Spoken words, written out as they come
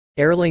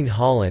Erling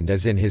Haaland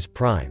is in his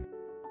prime.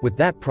 With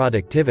that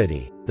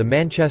productivity, the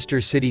Manchester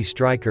City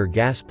striker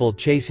gasped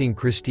chasing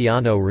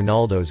Cristiano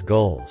Ronaldo's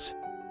goals.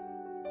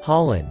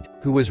 Haaland,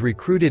 who was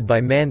recruited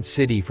by Man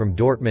City from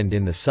Dortmund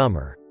in the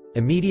summer,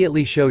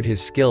 immediately showed his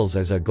skills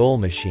as a goal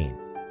machine.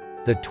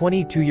 The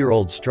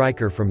 22-year-old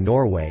striker from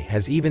Norway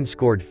has even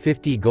scored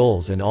 50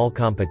 goals in all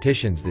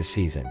competitions this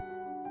season.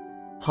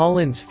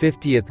 Haaland's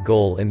 50th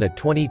goal in the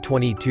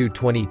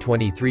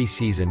 2022-2023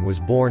 season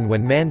was born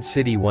when Man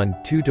City won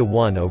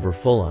 2-1 over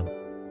Fulham.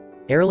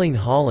 Erling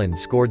Haaland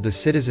scored the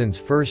citizens'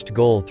 first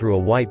goal through a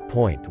white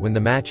point when the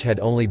match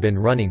had only been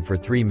running for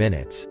 3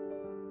 minutes.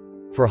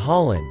 For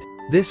Haaland,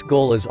 this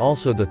goal is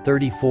also the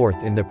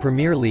 34th in the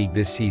Premier League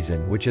this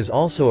season, which is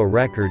also a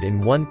record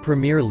in one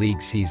Premier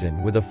League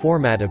season with a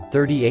format of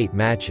 38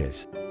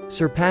 matches,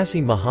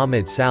 surpassing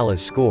Mohamed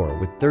Salah's score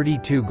with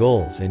 32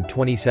 goals in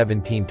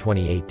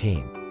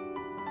 2017-2018.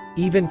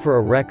 Even for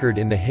a record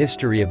in the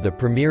history of the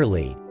Premier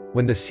League,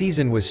 when the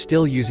season was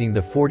still using the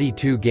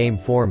 42-game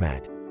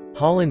format,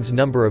 Haaland's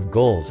number of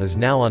goals is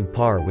now on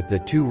par with the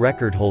two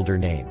record holder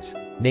names,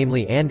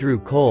 namely Andrew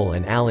Cole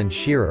and Alan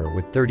Shearer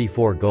with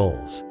 34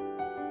 goals.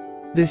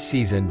 This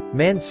season,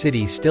 Man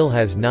City still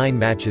has 9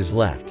 matches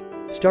left,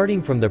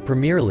 starting from the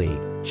Premier League,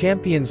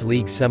 Champions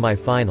League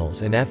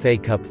semi-finals and FA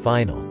Cup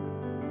final.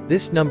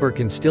 This number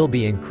can still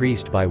be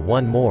increased by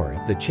one more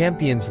if the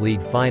Champions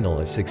League final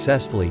is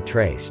successfully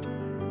traced.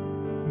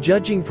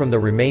 Judging from the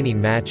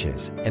remaining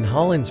matches, and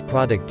Haaland's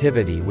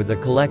productivity with a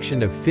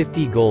collection of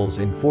 50 goals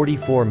in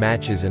 44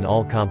 matches in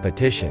all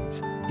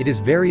competitions, it is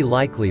very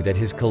likely that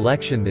his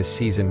collection this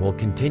season will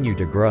continue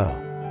to grow.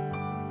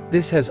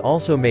 This has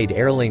also made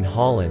Erling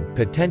Haaland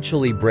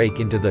potentially break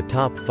into the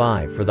top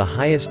 5 for the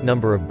highest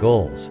number of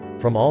goals,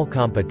 from all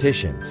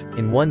competitions,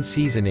 in one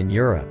season in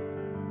Europe.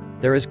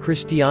 There is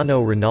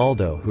Cristiano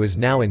Ronaldo, who is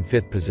now in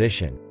 5th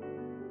position.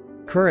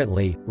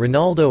 Currently,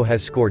 Ronaldo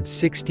has scored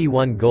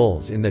 61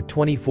 goals in the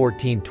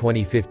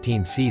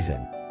 2014-2015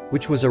 season,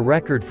 which was a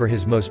record for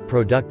his most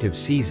productive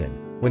season,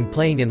 when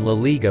playing in La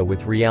Liga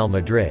with Real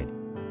Madrid.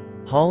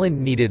 Haaland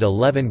needed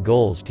 11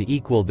 goals to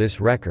equal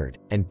this record,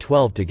 and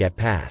 12 to get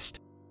past.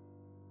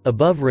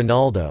 Above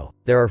Ronaldo,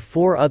 there are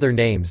 4 other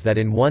names that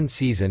in one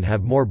season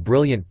have more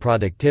brilliant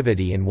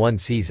productivity in one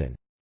season,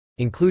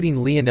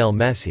 including Lionel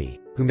Messi,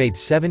 who made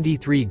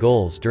 73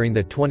 goals during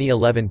the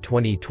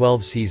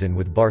 2011-2012 season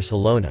with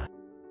Barcelona.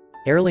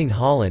 Erling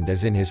Haaland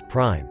is in his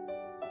prime.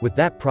 With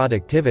that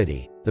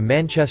productivity, the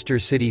Manchester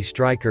City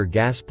striker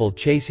gasped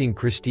chasing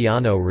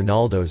Cristiano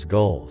Ronaldo's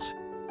goals.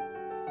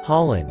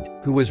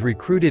 Haaland, who was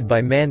recruited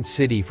by Man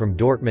City from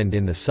Dortmund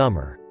in the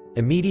summer,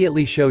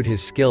 immediately showed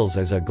his skills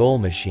as a goal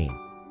machine.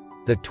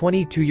 The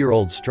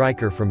 22-year-old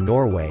striker from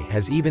Norway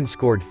has even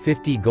scored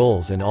 50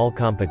 goals in all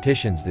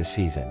competitions this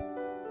season.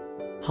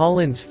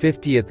 Haaland's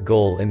 50th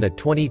goal in the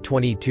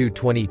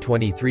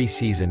 2022-2023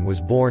 season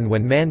was born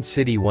when Man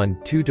City won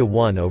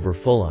 2-1 over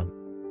Fulham.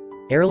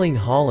 Erling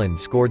Haaland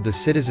scored the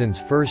citizens'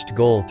 first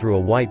goal through a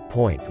white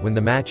point when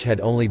the match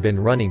had only been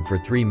running for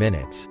 3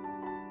 minutes.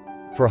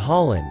 For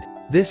Haaland,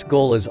 this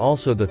goal is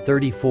also the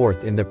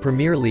 34th in the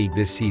Premier League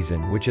this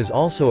season, which is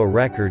also a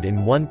record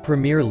in one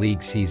Premier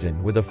League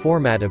season with a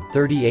format of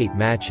 38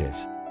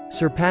 matches,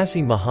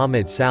 surpassing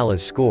Mohamed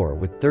Salah's score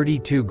with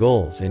 32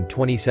 goals in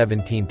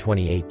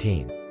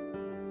 2017-2018.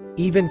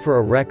 Even for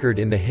a record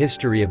in the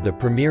history of the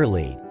Premier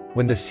League,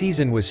 when the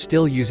season was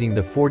still using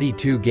the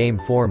 42-game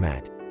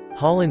format,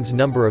 Haaland's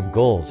number of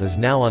goals is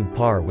now on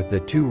par with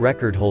the two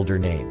record holder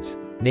names,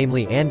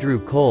 namely Andrew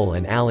Cole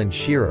and Alan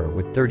Shearer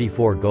with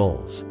 34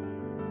 goals.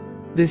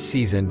 This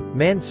season,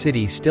 Man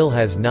City still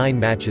has 9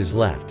 matches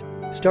left,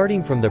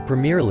 starting from the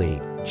Premier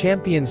League,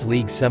 Champions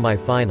League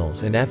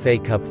semi-finals and FA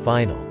Cup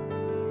final.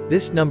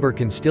 This number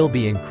can still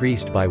be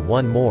increased by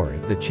one more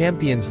if the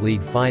Champions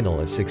League final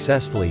is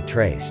successfully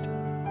traced.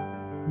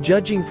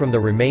 Judging from the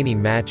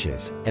remaining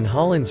matches, and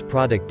Haaland's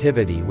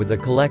productivity with a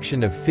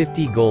collection of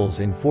 50 goals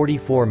in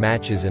 44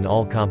 matches in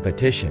all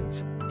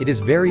competitions, it is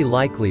very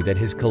likely that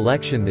his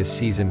collection this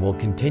season will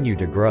continue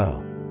to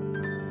grow.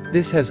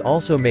 This has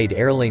also made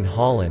Erling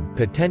Haaland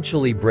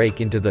potentially break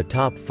into the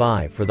top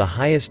 5 for the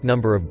highest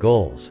number of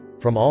goals,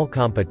 from all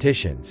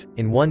competitions,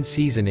 in one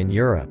season in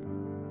Europe.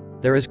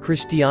 There is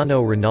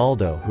Cristiano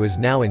Ronaldo, who is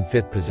now in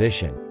 5th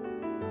position.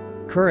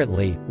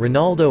 Currently,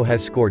 Ronaldo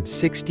has scored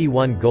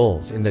 61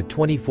 goals in the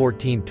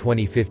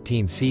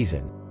 2014-2015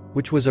 season,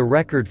 which was a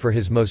record for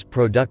his most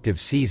productive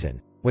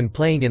season, when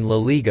playing in La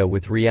Liga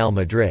with Real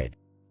Madrid.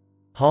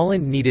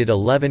 Haaland needed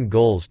 11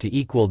 goals to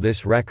equal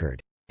this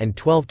record, and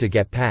 12 to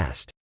get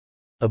past.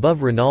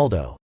 Above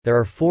Ronaldo, there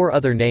are 4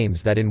 other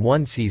names that in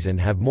one season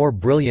have more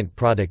brilliant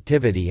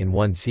productivity in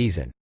one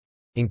season,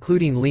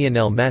 including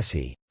Lionel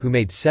Messi, who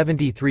made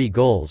 73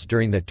 goals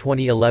during the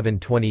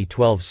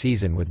 2011-2012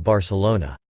 season with Barcelona.